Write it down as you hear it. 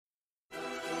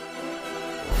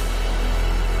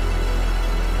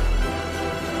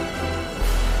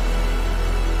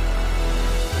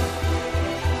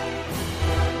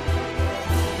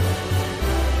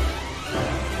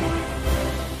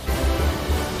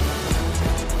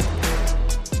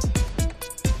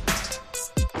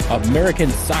American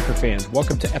soccer fans,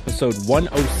 welcome to episode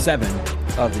 107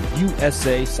 of the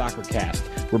USA Soccer Cast.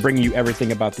 We're bringing you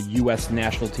everything about the U.S.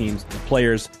 national teams, the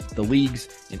players, the leagues,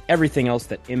 and everything else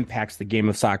that impacts the game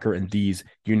of soccer in these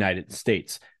United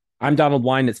States. I'm Donald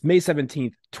Wine. It's May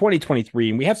 17th,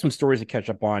 2023, and we have some stories to catch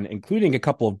up on, including a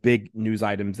couple of big news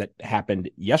items that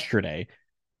happened yesterday.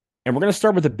 And we're going to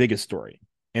start with the biggest story,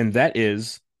 and that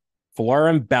is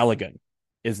Folarin Balogun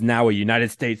is now a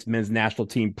United States men's national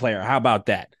team player. How about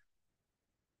that?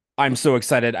 I'm so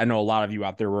excited. I know a lot of you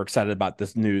out there were excited about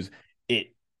this news.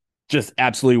 It just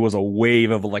absolutely was a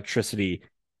wave of electricity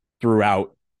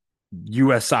throughout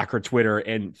U.S. soccer Twitter,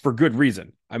 and for good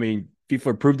reason. I mean,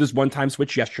 FIFA approved this one-time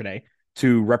switch yesterday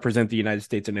to represent the United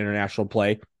States in international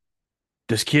play.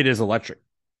 This kid is electric.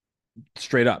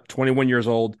 Straight up. 21 years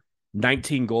old,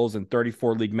 19 goals in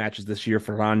 34 league matches this year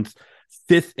for Ron's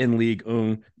fifth in League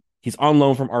One. He's on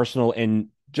loan from Arsenal and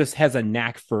just has a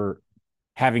knack for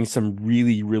having some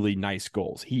really, really nice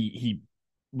goals. He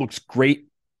looks great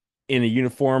in a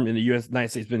uniform, in the United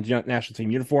States national team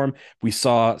uniform. We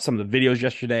saw some of the videos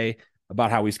yesterday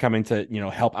about how he's coming to,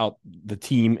 help out the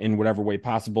team in whatever way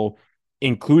possible,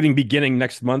 including beginning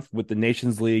next month with the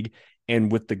Nations League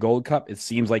and with the Gold Cup. It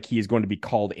seems like he is going to be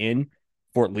called in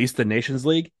for at least the Nations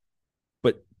League.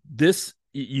 But this,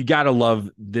 you got to love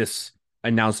this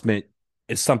announcement.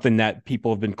 Is something that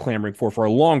people have been clamoring for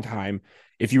a long time.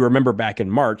 If you remember back in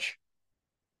March,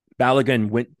 Balogun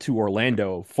went to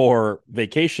Orlando for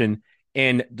vacation.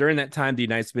 And during that time, the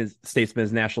United States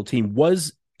men's national team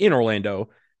was in Orlando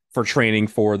for training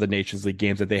for the Nations League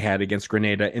games that they had against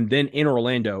Grenada, and then in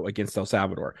Orlando against El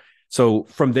Salvador. So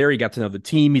from there, he got to know the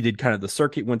team. He did kind of the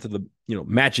circuit, went to the,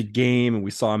 Magic game, and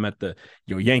we saw him at the,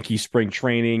 Yankee spring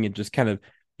training and just kind of,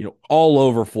 all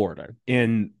over Florida.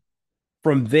 And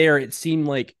from there, it seemed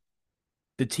like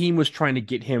the team was trying to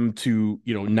get him to,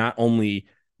 not only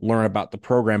learn about the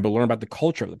program, but learn about the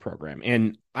culture of the program.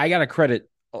 And I got to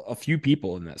credit a few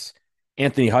people in this.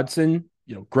 Anthony Hudson,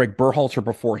 Greg Berhalter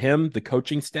before him, the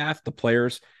coaching staff, the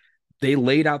players, they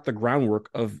laid out the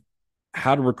groundwork of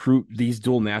how to recruit these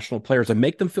dual national players and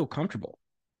make them feel comfortable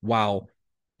while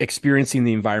experiencing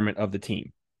the environment of the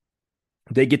team.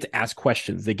 They get to ask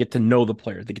questions. They get to know the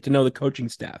players. They get to know the coaching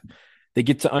staff. They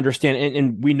get to understand,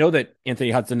 and we know that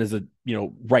Anthony Hudson is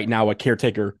right now a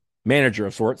caretaker manager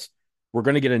of sorts. We're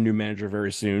going to get a new manager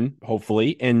very soon,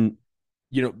 hopefully. And,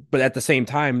 but at the same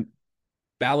time,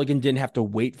 Balogun didn't have to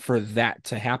wait for that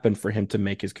to happen for him to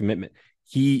make his commitment.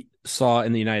 He saw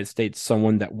in the United States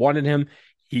someone that wanted him.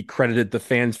 He credited the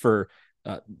fans for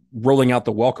rolling out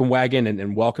the welcome wagon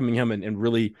and welcoming him and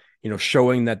really,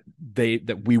 showing that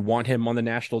we want him on the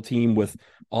national team with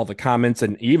all the comments,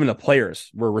 and even the players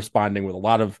were responding with a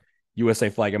lot of USA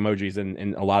flag emojis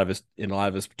and a lot of his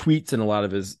tweets and a lot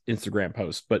of his Instagram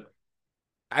posts. But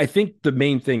I think the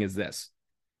main thing is this: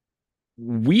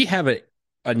 we have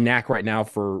a knack right now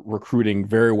for recruiting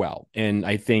very well, and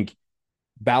I think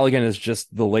Balogun is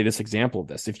just the latest example of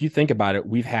this. If you think about it,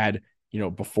 we've had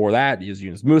before that is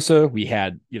Yunus Musa. We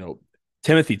had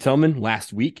Timothy Tillman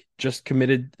last week just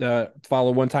committed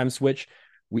follow one-time switch.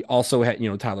 We also had,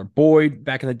 Tyler Boyd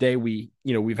back in the day.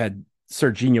 We've had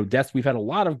Serginho Dest. We've had a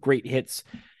lot of great hits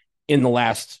in the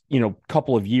last,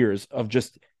 couple of years of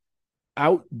just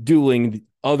out-dueling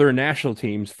other national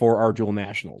teams for our dual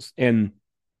nationals. And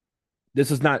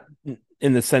this is not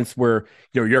in the sense where,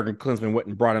 Jurgen Klinsmann went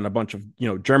and brought in a bunch of,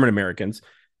 German Americans.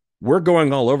 We're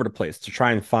going all over the place to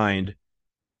try and find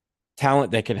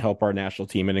talent that can help our national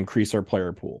team and increase our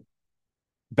player pool.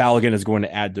 Balogun is going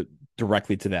to add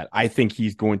directly to that. I think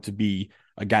he's going to be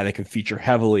a guy that can feature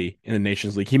heavily in the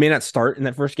Nations League. He may not start in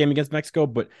that first game against Mexico,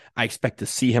 but I expect to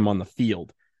see him on the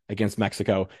field against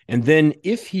Mexico. And then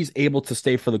if he's able to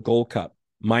stay for the Gold Cup,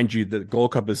 mind you, the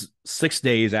Gold Cup is 6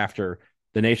 days after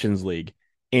the Nations League.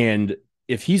 And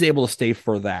if he's able to stay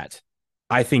for that,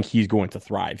 I think he's going to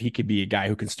thrive. He could be a guy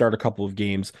who can start a couple of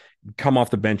games, come off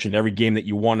the bench in every game that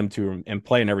you want him to, and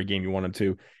play in every game you want him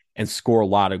to, and score a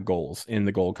lot of goals in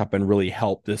the Gold Cup and really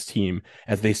help this team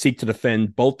as they seek to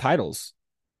defend both titles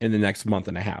in the next month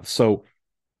and a half. So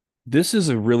this is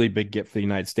a really big get for the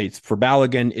United States. For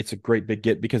Balogun, it's a great big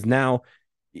get because now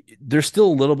there's still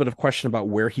a little bit of question about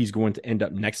where he's going to end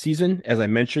up next season. As I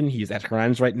mentioned, he's at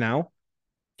Reims right now.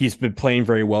 He's been playing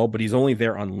very well, but he's only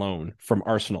there on loan from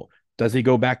Arsenal. Does he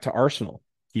go back to Arsenal?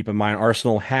 Keep in mind,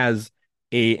 Arsenal has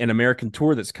an American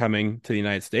tour that's coming to the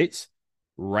United States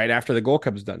right after the Gold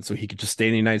Cup is done. So he could just stay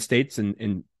in the United States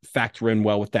and factor in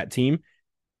well with that team.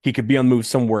 He could be on the move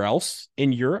somewhere else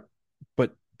in Europe,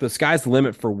 but the sky's the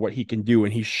limit for what he can do.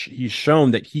 And he's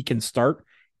shown that he can start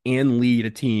and lead a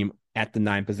team at the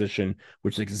 9 position,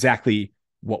 which is exactly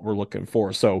what we're looking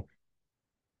for. So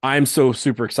I'm so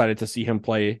super excited to see him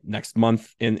play next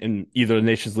month in either the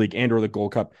Nations League and or the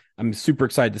Gold Cup. I'm super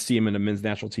excited to see him in a men's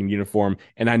national team uniform,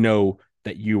 and I know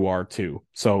that you are too.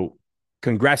 So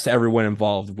congrats to everyone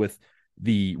involved with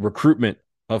the recruitment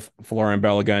of Folarin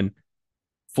Balogun.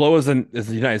 Flo is a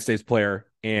United States player,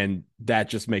 and that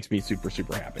just makes me super,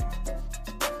 super happy.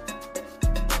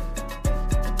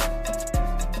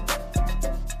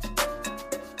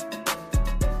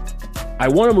 I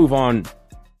want to move on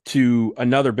to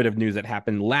another bit of news that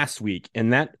happened last week,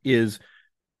 and that is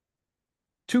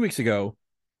 2 weeks ago,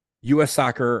 U.S.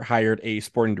 Soccer hired a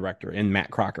sporting director in Matt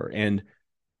Crocker. And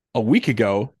a week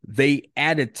ago, they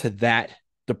added to that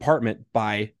department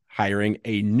by hiring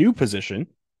a new position,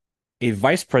 a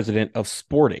vice president of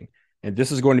sporting. And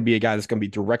this is going to be a guy that's going to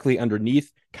be directly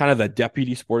underneath kind of the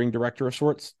deputy sporting director of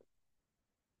sorts.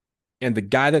 And the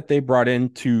guy that they brought in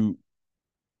to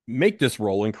make this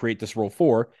role and create this role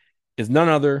for is none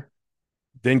other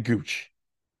than Gooch.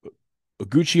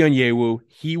 Oguchi Onyewu.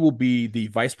 He will be the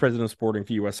vice president of sporting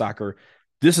for U.S. Soccer.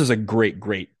 This is a great,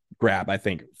 great grab, I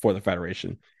think, for the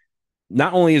federation.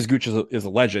 Not only is Gooch is a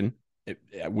legend,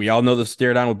 we all know the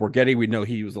stare down with Borghetti. We know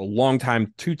he was a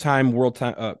long-time, two-time World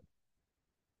Cup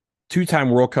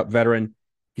veteran.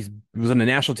 He was in the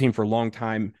national team for a long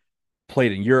time,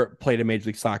 played in Europe, played in Major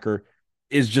League Soccer,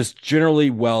 is just generally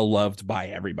well-loved by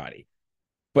everybody.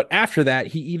 But after that,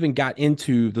 he even got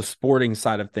into the sporting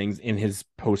side of things in his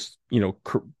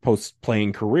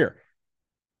post-playing career.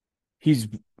 He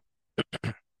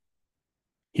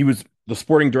was the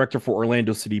sporting director for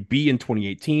Orlando City B in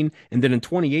 2018. And then in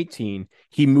 2018,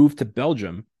 he moved to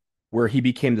Belgium, where he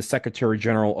became the Secretary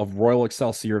General of Royal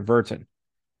Excelsior Virton.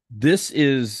 This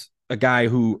is a guy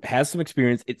who has some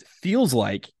experience. It feels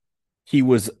like he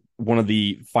was one of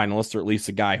the finalists, or at least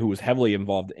a guy who was heavily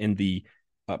involved in the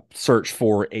search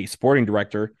for a sporting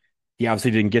director. He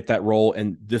obviously didn't get that role,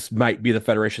 and this might be the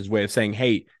federation's way of saying,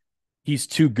 hey, he's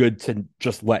too good to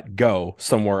just let go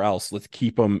somewhere else. Let's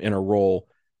keep him in a role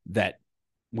that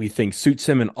we think suits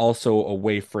him, and also a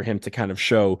way for him to kind of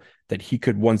show that he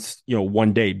could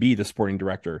one day be the sporting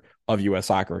director of U.S.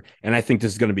 Soccer. And I think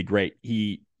this is going to be great.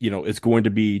 He, is going to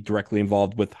be directly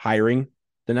involved with hiring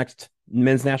the next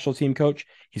men's national team coach.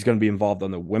 He's going to be involved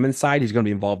on the women's side. He's going to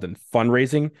be involved in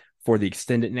fundraising for the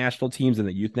extended national teams and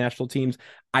the youth national teams.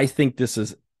 I think this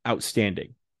is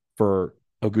outstanding for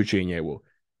Oguchi Onyewu.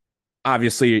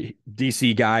 Obviously,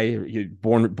 DC guy,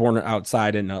 born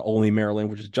outside in Olney, Maryland,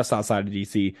 which is just outside of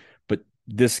DC. But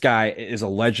this guy is a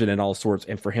legend in all sorts,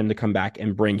 and for him to come back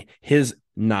and bring his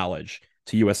knowledge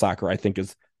to U.S. Soccer, I think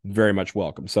is very much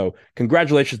welcome. So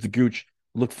congratulations to Gooch.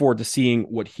 Look forward to seeing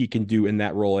what he can do in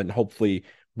that role, and hopefully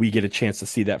we get a chance to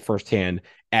see that firsthand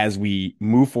as we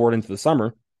move forward into the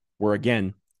summer, where,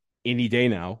 again, any day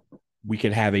now, we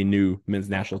could have a new men's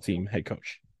national team head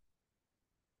coach.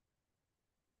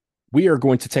 We are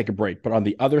going to take a break, but on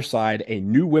the other side, a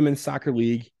new women's soccer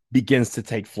league begins to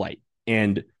take flight,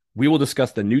 and we will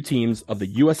discuss the new teams of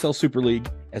the USL Super League,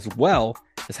 as well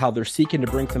as how they're seeking to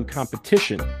bring some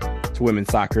competition to women's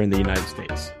soccer in the United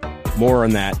States. More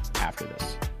on that after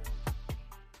this.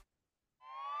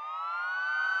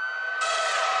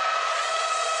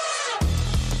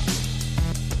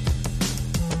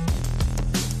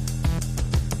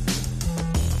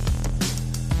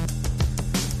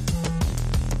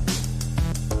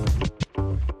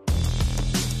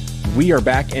 We are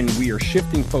back, and we are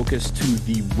shifting focus to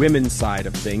the women's side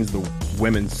of things, the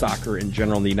women's soccer in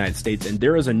general in the United States. And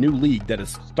there is a new league that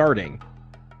is starting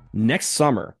next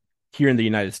summer here in the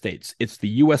United States. It's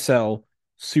the USL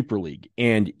Super League.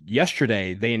 And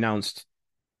yesterday they announced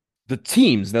the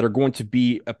teams that are going to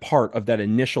be a part of that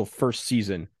initial first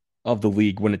season of the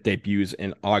league when it debuts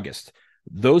in August.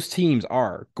 Those teams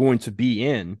are going to be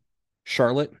in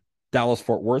Charlotte,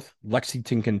 Dallas-Fort Worth,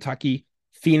 Lexington, Kentucky,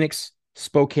 Phoenix,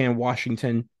 Spokane,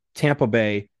 Washington, Tampa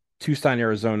Bay, Tucson,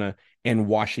 Arizona, and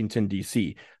Washington,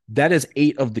 D.C. That is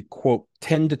 8 of the, quote,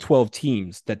 10 to 12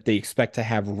 teams that they expect to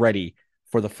have ready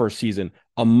for the first season.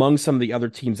 Among some of the other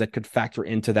teams that could factor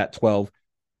into that 12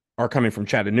 are coming from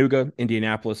Chattanooga,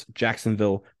 Indianapolis,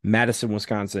 Jacksonville, Madison,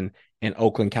 Wisconsin, and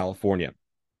Oakland, California.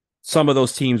 Some of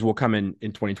those teams will come in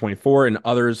 2024, and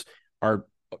others are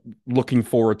looking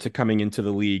forward to coming into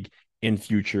the league in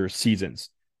future seasons.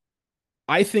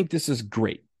 I think this is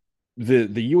great.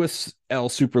 The USL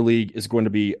Super League is going to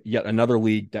be yet another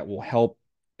league that will help,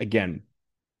 again,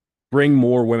 bring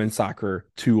more women's soccer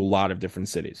to a lot of different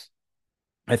cities.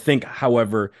 I think,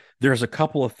 however, there's a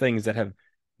couple of things that have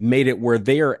made it where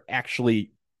they are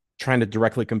actually trying to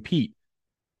directly compete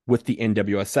with the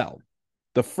NWSL.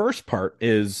 The first part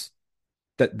is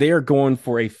that they are going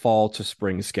for a fall to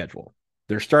spring schedule.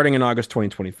 They're starting in August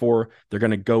 2024. They're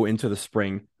going to go into the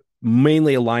spring,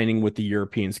 mainly aligning with the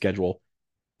European schedule.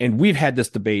 And we've had this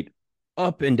debate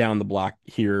up and down the block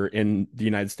here in the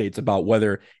United States about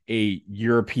whether a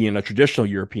traditional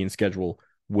European schedule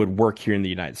would work here in the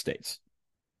United States.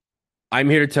 I'm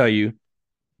here to tell you,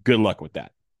 good luck with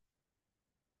that.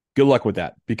 Good luck with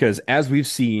that. Because as we've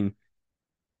seen,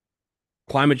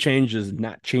 climate change is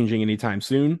not changing anytime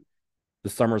soon. The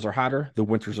summers are hotter, the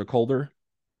winters are colder.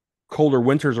 Colder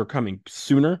winters are coming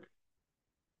sooner.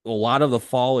 A lot of the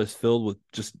fall is filled with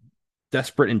just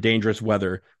desperate and dangerous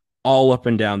weather all up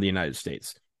and down the United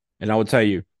States. And I will tell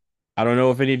you, I don't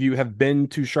know if any of you have been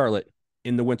to Charlotte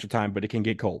in the wintertime, but it can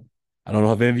get cold. I don't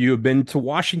know if any of you have been to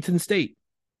Washington State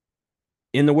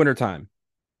in the wintertime,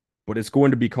 but it's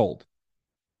going to be cold.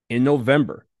 In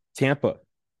November, Tampa,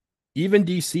 even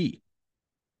DC,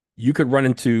 you could run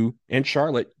into, in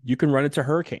Charlotte, you can run into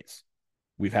hurricanes.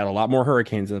 We've had a lot more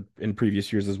hurricanes in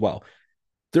previous years as well.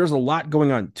 There's a lot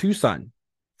going on. Tucson,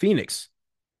 Phoenix,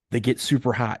 they get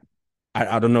super hot.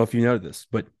 I don't know if you know this,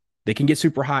 but they can get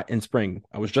super hot in spring.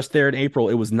 I was just there in April.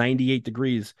 It was 98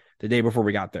 degrees the day before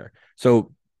we got there.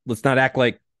 So let's not act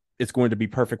like it's going to be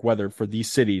perfect weather for these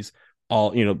cities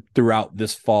all, throughout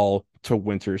this fall to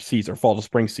winter season or fall to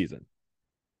spring season.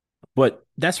 But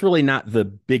that's really not the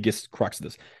biggest crux of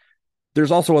this.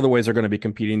 There's also other ways they're going to be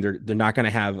competing. They're not going to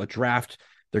have a draft.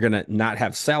 They're going to not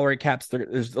have salary caps.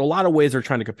 There's a lot of ways they're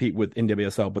trying to compete with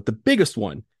NWSL, but the biggest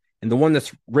one and the one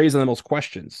that's raising the most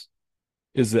questions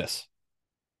is this.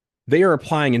 They are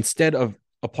applying, instead of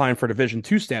applying for Division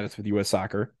II status with U.S.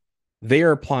 Soccer, they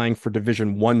are applying for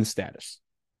Division I status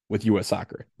with U.S.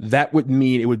 Soccer. That would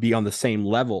mean it would be on the same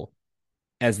level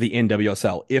as the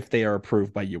NWSL if they are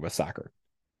approved by U.S. Soccer.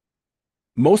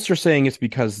 Most are saying it's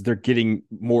because they're getting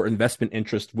more investment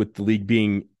interest with the league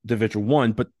being Division I,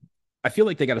 but I feel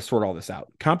like they got to sort all this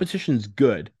out. Competition's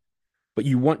good, but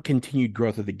you want continued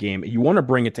growth of the game. You want to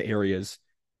bring it to areas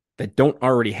that don't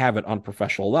already have it on a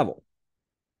professional level.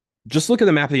 Just look at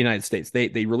the map of the United States.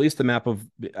 They released the map of,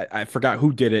 I forgot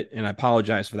who did it, and I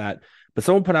apologize for that, but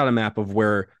someone put out a map of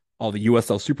where all the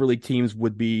USL Super League teams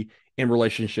would be in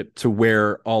relationship to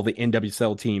where all the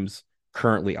NWSL teams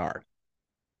currently are.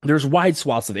 There's wide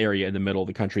swaths of area in the middle of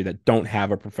the country that don't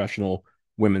have a professional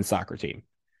women's soccer team.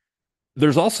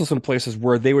 There's also some places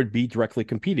where they would be directly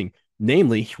competing,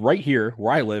 namely right here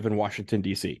where I live in Washington,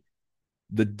 D.C.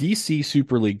 The DC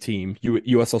Super League team,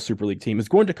 USL Super League team, is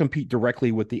going to compete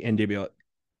directly with the NWSL.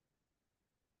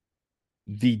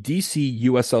 The DC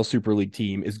USL Super League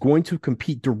team is going to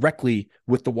compete directly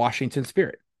with the Washington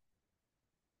Spirit.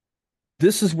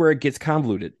 This is where it gets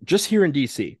convoluted. Just here in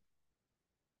DC,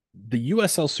 the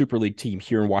USL Super League team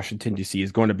here in Washington, D.C.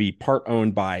 is going to be part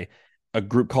owned by a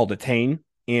group called Attain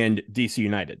and DC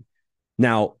United.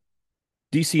 Now,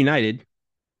 DC United,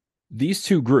 these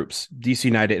two groups, DC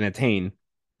United and Attain,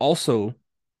 also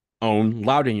own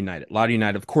Loudoun United. Loudoun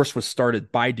United, of course, was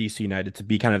started by DC United to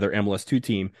be kind of their MLS2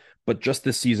 team, but just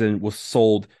this season was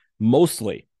sold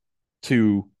mostly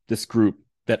to this group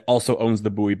that also owns the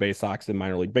Bowie Bay Sox in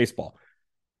minor league baseball.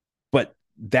 But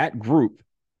that group,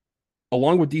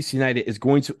 along with DC United, is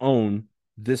going to own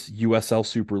this USL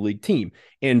Super League team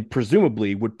and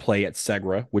presumably would play at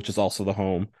Segra, which is also the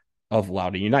home of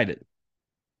Loudoun United.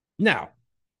 Now,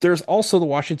 there's also the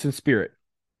Washington Spirit,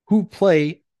 who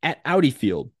play at Audi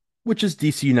Field, which is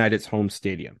DC United's home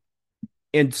stadium.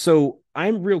 And so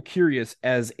I'm real curious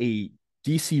as a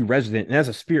DC resident and as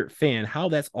a Spirit fan, how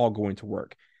that's all going to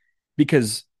work.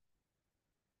 Because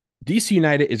DC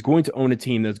United is going to own a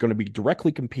team that's going to be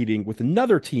directly competing with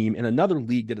another team in another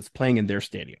league that is playing in their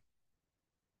stadium.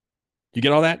 You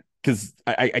get all that? Because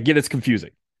I get it's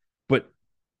confusing. But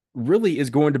really is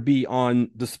going to be on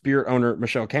the Spirit owner,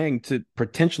 Michelle Kang, to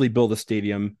potentially build a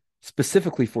stadium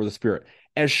specifically for the Spirit.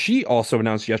 As she also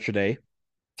announced yesterday,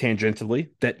 tangentially,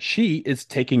 that she is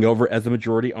taking over as the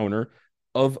majority owner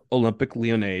of Olympique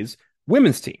Lyonnais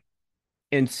women's team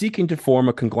and seeking to form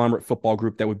a conglomerate football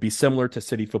group that would be similar to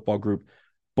City Football Group,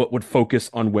 but would focus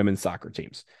on women's soccer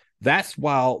teams. That's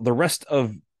while the rest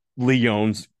of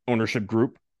Lyon's ownership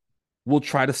group will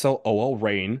try to sell OL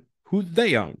Reign, who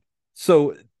they own.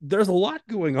 So there's a lot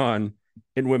going on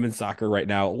in women's soccer right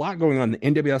now, a lot going on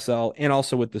in the NWSL and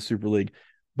also with the Super League,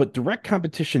 but direct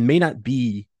competition may not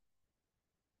be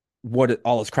what it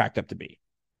all is cracked up to be.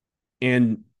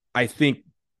 And I think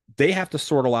they have to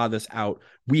sort a lot of this out.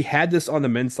 We had this on the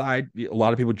men's side. A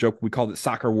lot of people joke we called it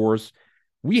soccer wars.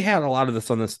 We had a lot of this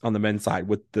on the men's side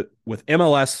with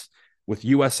MLS, with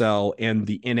USL and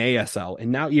the NASL,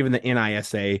 and now even the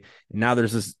NISA. And now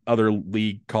there's this other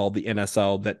league called the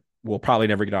NSL that will probably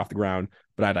never get off the ground,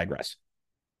 but I digress.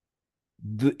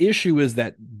 The issue is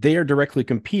that they are directly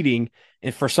competing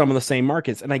and for some of the same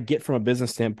markets. And I get from a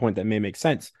business standpoint that may make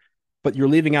sense, but you're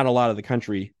leaving out a lot of the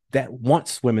country that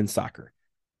wants women's soccer,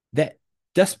 that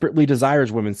desperately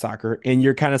desires women's soccer. And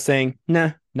you're kind of saying,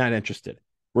 nah, not interested.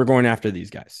 We're going after these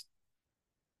guys.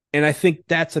 And I think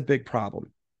that's a big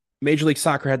problem. Major League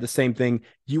Soccer had the same thing.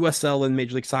 USL and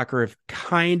Major League Soccer have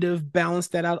kind of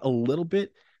balanced that out a little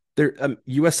bit.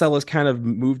 USL has kind of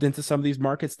moved into some of these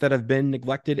markets that have been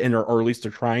neglected, or at least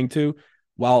they're trying to,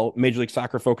 while Major League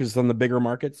Soccer focuses on the bigger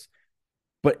markets.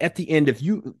 But at the end,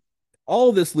 all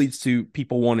of this leads to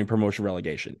people wanting promotion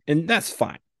relegation, and that's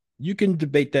fine. You can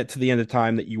debate that to the end of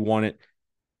time that you want it.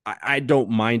 I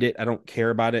don't mind it. I don't care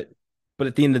about it. But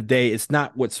at the end of the day, it's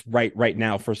not what's right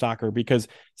now for soccer, because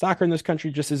soccer in this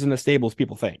country just isn't as stable as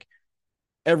people think.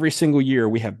 Every single year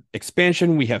we have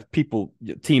expansion. We have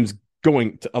teams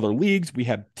going to other leagues. We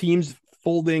have teams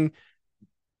folding.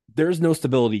 There's no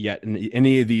stability yet in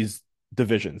any of these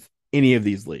divisions, any of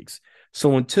these leagues.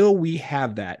 So until we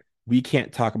have that, we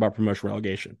can't talk about promotion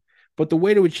relegation. But the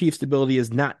way to achieve stability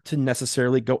is not to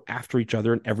necessarily go after each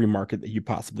other in every market that you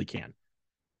possibly can.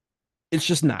 It's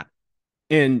just not.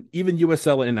 And even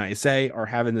USL and NISA are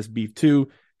having this beef too.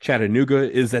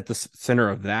 Chattanooga is at the center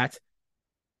of that.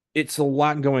 It's a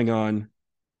lot going on,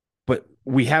 but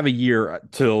we have a year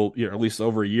till, at least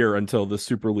over a year until the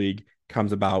Super League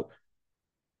comes about.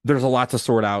 There's a lot to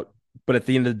sort out, but at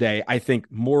the end of the day, I think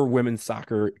more women's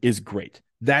soccer is great.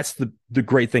 That's the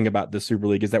great thing about the Super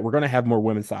League, is that we're going to have more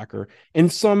women's soccer in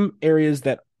some areas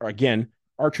that, again,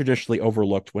 are traditionally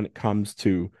overlooked when it comes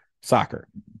to soccer.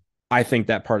 I think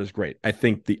that part is great. I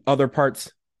think the other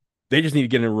parts, they just need to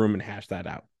get in a room and hash that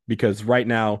out, because right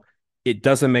now it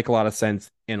doesn't make a lot of sense,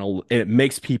 and it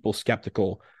makes people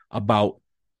skeptical about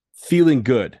feeling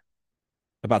good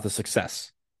about the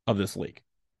success of this league.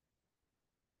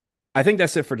 I think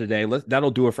that's it for today.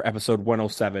 That'll do it for episode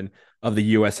 107 of the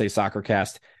USA Soccer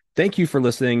Cast. Thank you for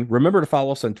listening. Remember to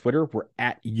follow us on Twitter. We're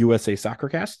at USA Soccer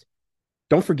Cast.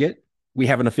 Don't forget, we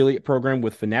have an affiliate program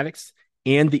with Fanatics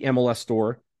and the MLS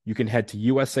store. You can head to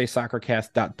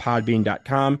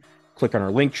usasoccercast.podbean.com, click on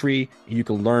our link tree, and you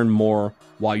can learn more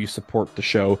while you support the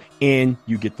show and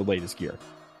you get the latest gear.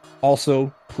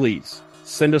 Also, please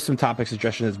send us some topic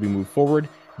suggestions as we move forward.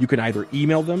 You can either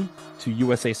email them to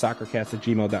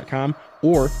usasoccercast@gmail.com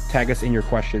or tag us in your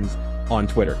questions on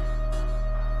Twitter.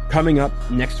 Coming up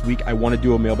next week, I want to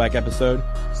do a mailbag episode,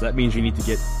 so that means you need to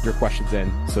get your questions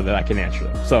in so that I can answer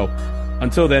them. So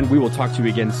until then, we will talk to you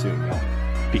again soon, y'all.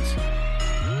 Peace.